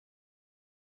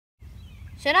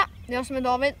Tjena, det är jag som är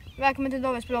David. Välkommen till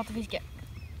Davids privata fiske.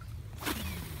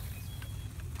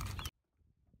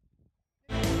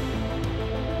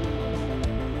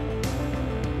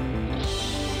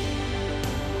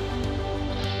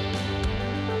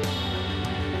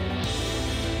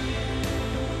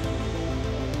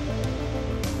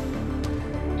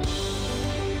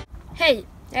 Hej,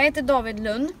 jag heter David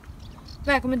Lundh.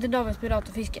 Välkommen till Davids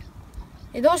privata fiske.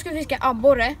 Idag ska vi fiska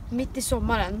abborre mitt i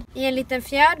sommaren i en liten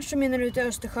fjärd som rinner ut i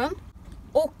Östersjön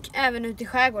och även ut i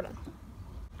skärgården.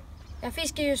 Jag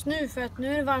fiskar just nu för att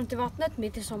nu är det varmt i vattnet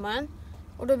mitt i sommaren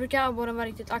och då brukar abborren vara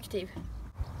riktigt aktiv.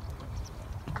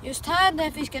 Just här där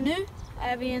jag fiskar nu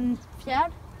är vi i en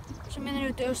fjärd som rinner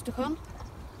ut i Östersjön.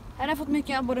 Här har jag fått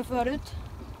mycket abborre förut.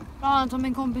 Bland annat har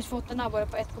min kompis fått en abborre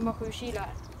på 1,7 kilo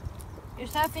här.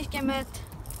 Just här fiskar jag med ett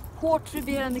hårt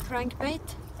vibrerande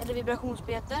crankbait eller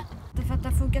vibrationsbete. För att det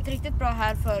har funkat riktigt bra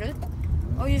här förut.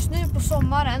 Och just nu på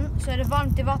sommaren så är det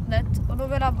varmt i vattnet och då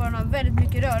vill abborren ha väldigt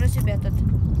mycket rörelse i betet.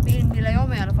 Det inbillar jag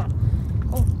mig i alla fall.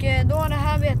 Och då har det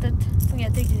här betet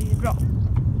fungerat riktigt bra.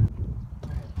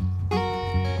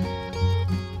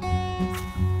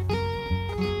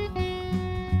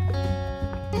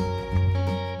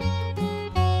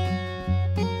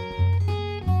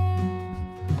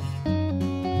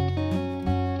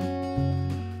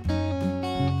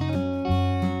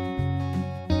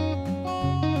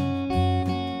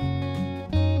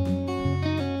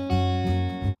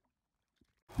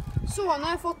 Så, nu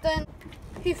har jag fått en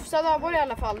hyfsad abborre i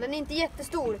alla fall. Den är inte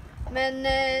jättestor, men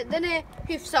den är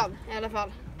hyfsad i alla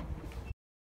fall.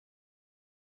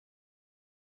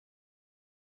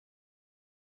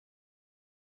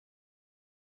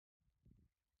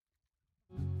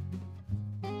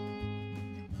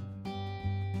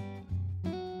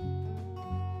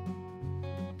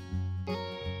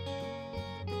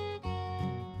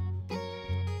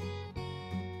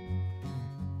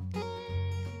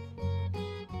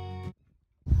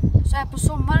 Så här på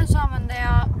sommaren så använder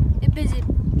jag i princip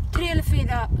 3 eller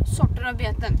 4 sorter av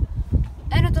beten.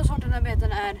 En av sorterna av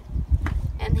beten är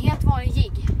en helt vanlig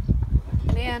jigg.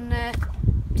 Med en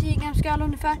 10 gram skall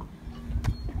ungefär.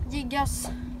 Jiggas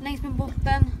längs med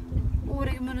botten,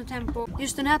 oregelbundet tempo.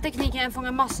 Just den här tekniken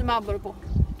fångar massor med abborre på.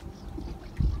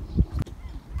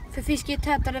 För fiske i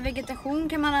tätare vegetation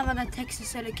kan man använda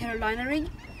Texas eller Carolina rig.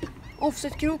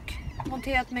 Offset krok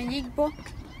monterat med en jigg på.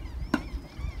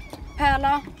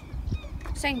 Pärla,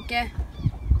 sänke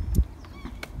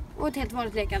och ett helt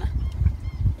vanligt lekande.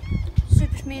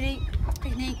 Supersmidig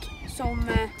teknik som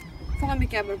fångar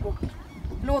mycket abborre på.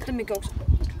 Låter mycket också.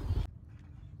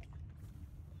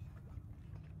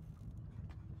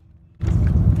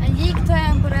 En jigg tar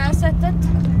jag på det här sättet.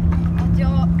 Att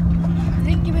jag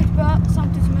rycker mitt bö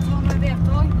samtidigt som jag tar några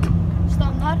reptag.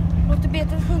 Stannar, låter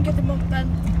betet sjunka till botten.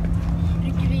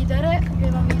 Rycker vidare,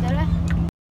 vevar vidare.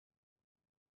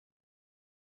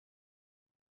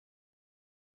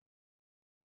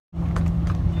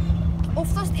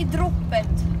 Oftast i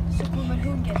droppet så kommer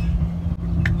hugget.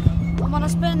 Om man har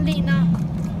spänd lina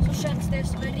så känns det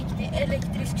som en riktig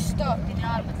elektrisk stöt in i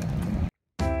armen.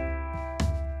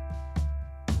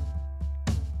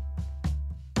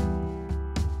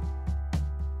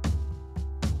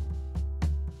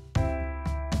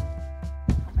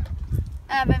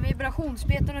 Även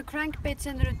vibrationsbeten och crankbait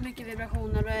sänder ut mycket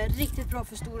vibrationer och är riktigt bra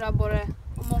för stora abborre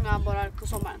och många abborrar på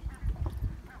sommaren.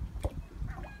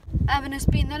 Även en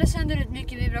spinnare sänder ut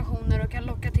mycket vibrationer och kan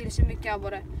locka till sig mycket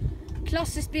abborre.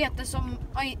 Klassiskt bete som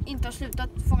inte har slutat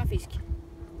fånga fisk.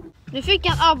 Nu fick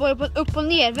jag en abborre på ett upp- och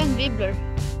nervänd vibbler.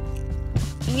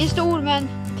 Ingen stor, men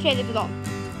tredje på dagen.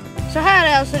 Så här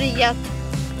är alltså riggat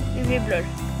en vibbler.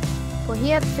 På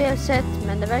helt fel sätt,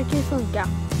 men det verkar ju funka.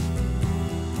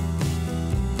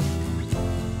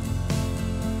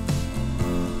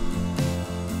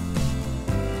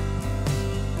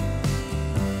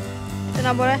 En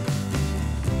abborre.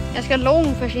 Ganska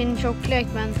lång för sin tjocklek,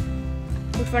 men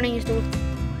fortfarande ingen stor.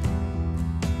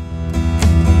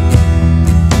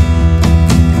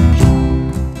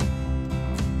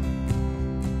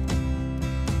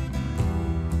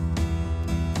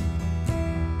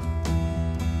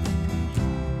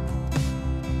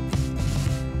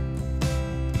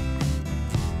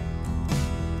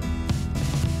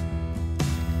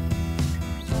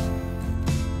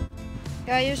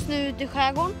 Jag är just nu ute i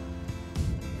skärgården.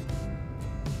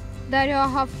 Där jag har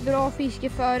haft bra fiske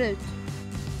förut.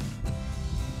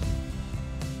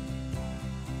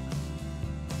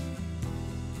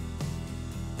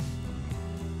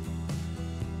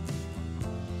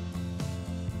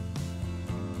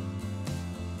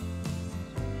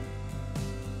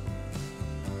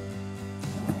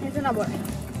 En liten abborre.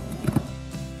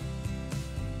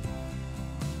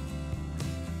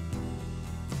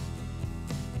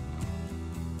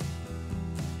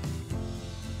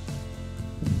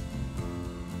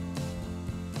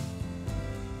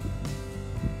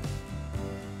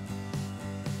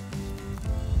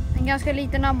 En ganska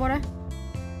liten abborre.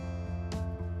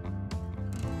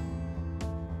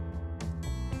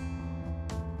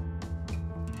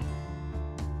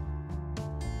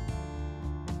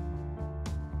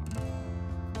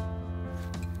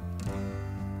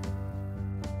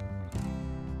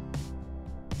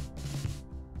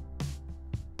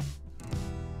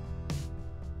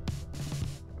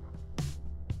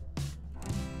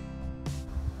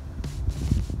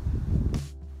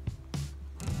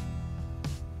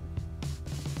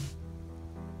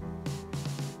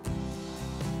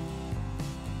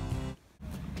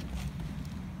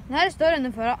 Den här är större än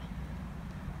den förra.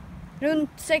 Runt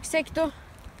 6 hektar.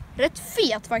 Rätt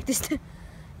fet faktiskt.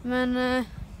 Men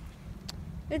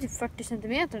det är typ 40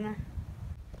 centimeter den här.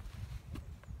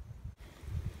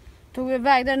 Vi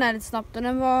vägde den här lite snabbt och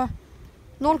den var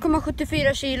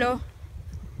 0,74 kilo.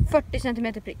 40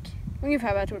 centimeter prick.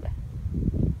 Ungefär vad jag trodde.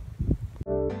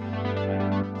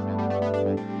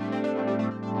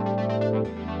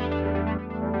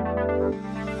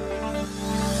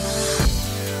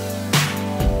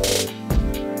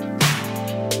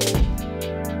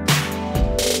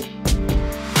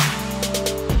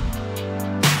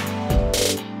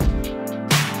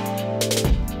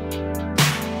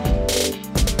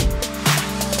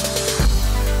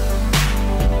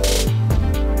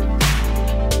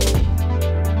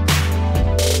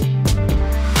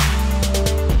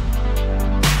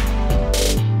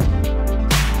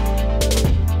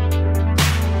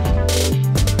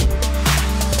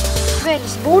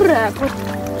 Borre på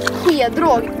ett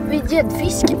skedrag vid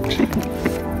gäddfiske.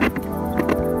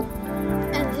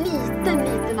 En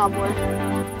liten abborre.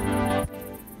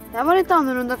 Det här var lite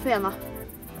annorlunda fena.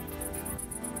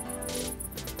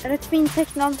 Rätt fint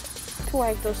tecknad. 2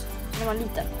 hektar. Det var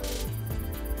liten.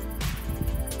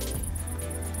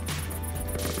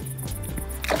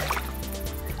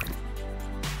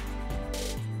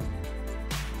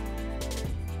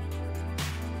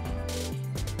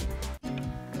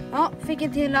 Ja, fick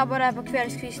en till abborre här på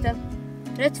kvällskvisten.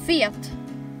 Rätt fet.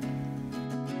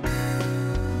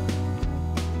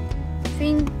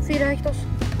 Fin 4 hektar.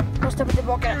 Måste ta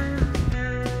tillbaka den.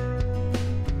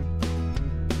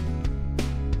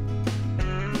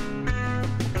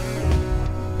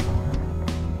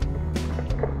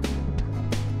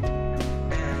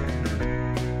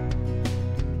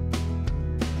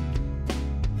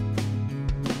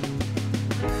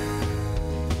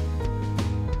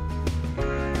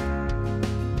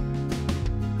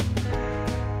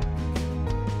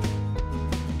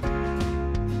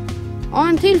 Ja,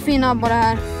 en till fin abborre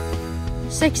här.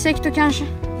 6 hektar kanske.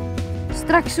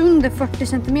 Strax under 40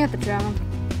 centimeter tror jag man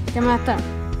ska mäta den.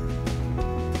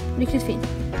 Riktigt fin.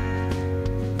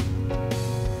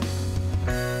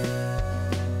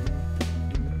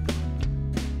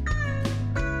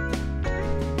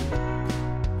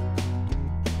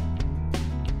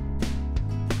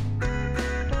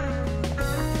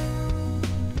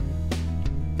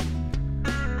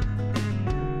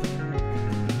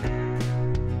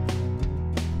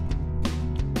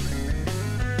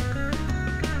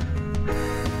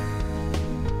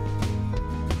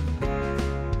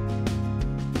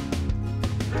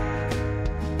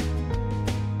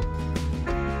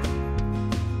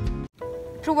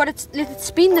 Provar ett litet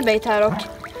spinnerbait här och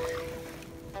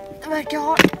det verkar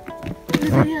ha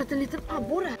levererat en liten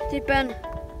abborre. Typ en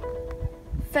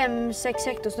 5-6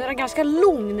 hektar, så den är ganska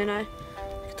lång den här.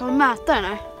 Jag ska ta och mäta den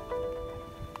här.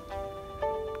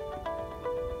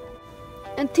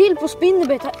 En till på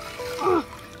spinnerbait här.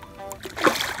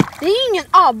 Det är ingen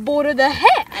abborre det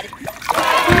här.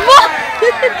 Va?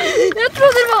 Jag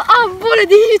trodde det var abborre,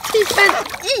 det är ju typ en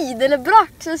id eller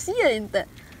brack, så jag ser inte.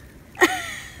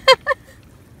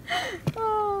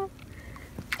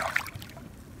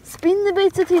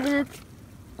 Spinnerbait är tydligen ett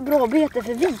bra bete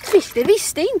för vitfisk. Det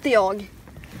visste inte jag.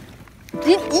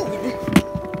 Det är en id.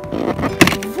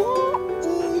 Vad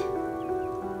i?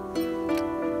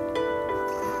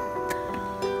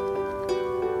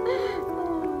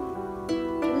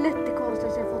 Lätt det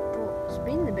konstigaste jag fått på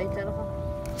spinnerbait i alla fall.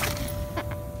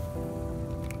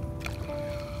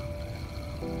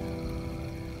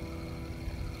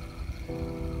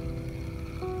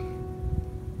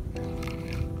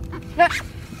 Där,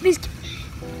 fisk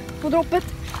på droppet.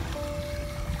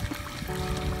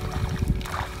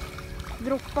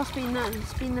 Droppa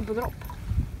spinnen på dropp.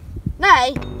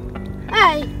 Nej,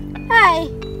 nej,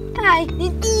 nej, nej, det är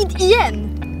en id igen.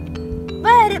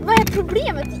 Vad är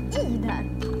problemet i id här?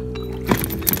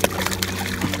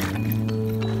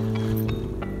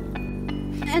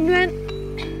 Ännu en.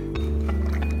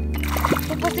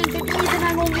 Hoppas det inte är id den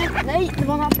här gången. Nej, det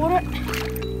var en abborre.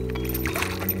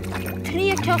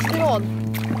 3 kast i rad.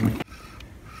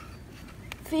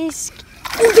 fisk.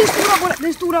 Oh, det är stora abborre. Det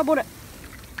är stora abborre.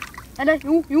 Eller?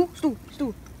 Jo, stor.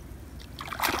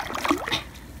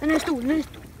 Den är stor.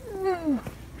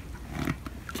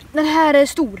 Den här är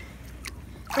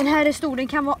stor. Den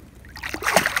kan vara...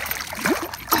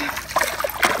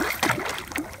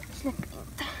 Släpp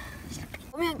inte.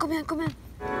 Kom igen.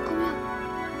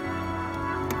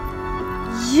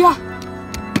 Ja!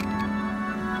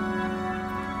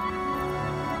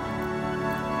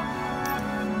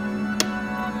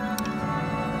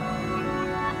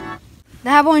 Det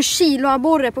här var en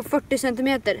kiloabborre på 40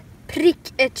 centimeter.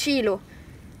 Prick 1 kilo.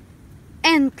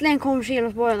 Äntligen kom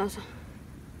kilosborren alltså.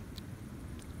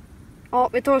 Ja,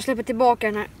 vi tar och släpper tillbaka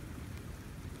den här.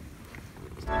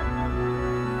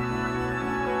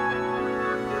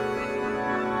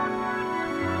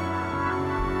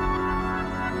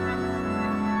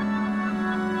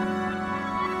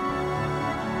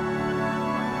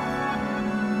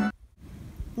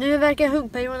 Nu verkar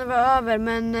huggperioden vara över,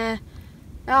 men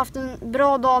jag har haft en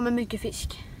bra dag med mycket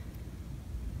fisk.